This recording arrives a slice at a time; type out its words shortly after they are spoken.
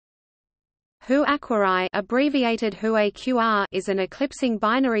HU Aquarii, abbreviated HU-AQR, is an eclipsing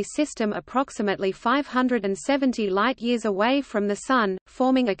binary system approximately 570 light-years away from the Sun,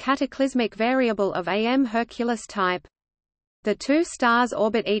 forming a cataclysmic variable of AM Hercules type. The two stars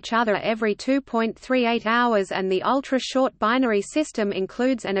orbit each other every 2.38 hours, and the ultra-short binary system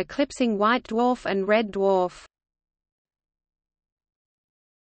includes an eclipsing white dwarf and red dwarf.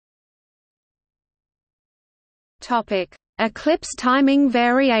 Eclipse timing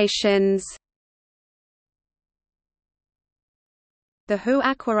variations. The HU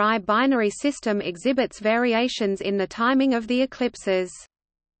Aquarii binary system exhibits variations in the timing of the eclipses.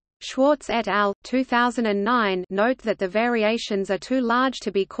 Schwartz et al. 2009 note that the variations are too large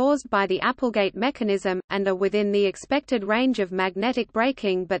to be caused by the Applegate mechanism, and are within the expected range of magnetic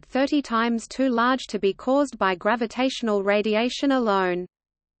braking but 30 times too large to be caused by gravitational radiation alone.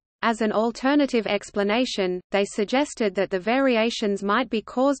 As an alternative explanation, they suggested that the variations might be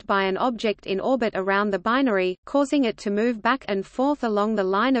caused by an object in orbit around the binary, causing it to move back and forth along the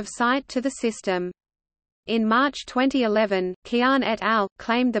line of sight to the system. In March 2011, Qian et al.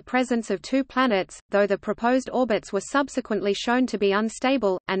 Claimed the presence of two planets, though the proposed orbits were subsequently shown to be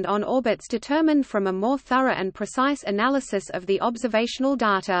unstable, and on orbits determined from a more thorough and precise analysis of the observational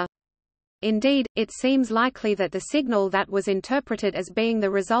data. Indeed, it seems likely that the signal that was interpreted as being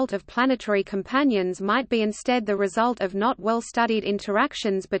the result of planetary companions might be instead the result of not well-studied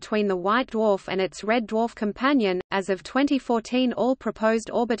interactions between the white dwarf and its red dwarf companion. As of 2014, all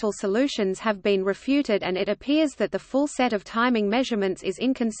proposed orbital solutions have been refuted, and it appears that the full set of timing measurements is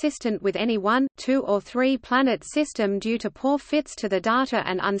inconsistent with any 1, 2 or 3 planet system due to poor fits to the data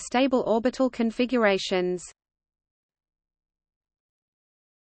and unstable orbital configurations.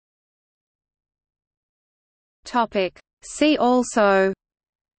 See also: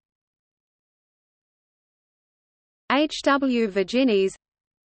 H.W. Virginis,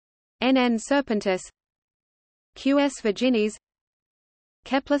 N.N. Serpentis, Q.S. Virginis,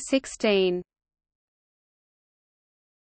 Kepler 16.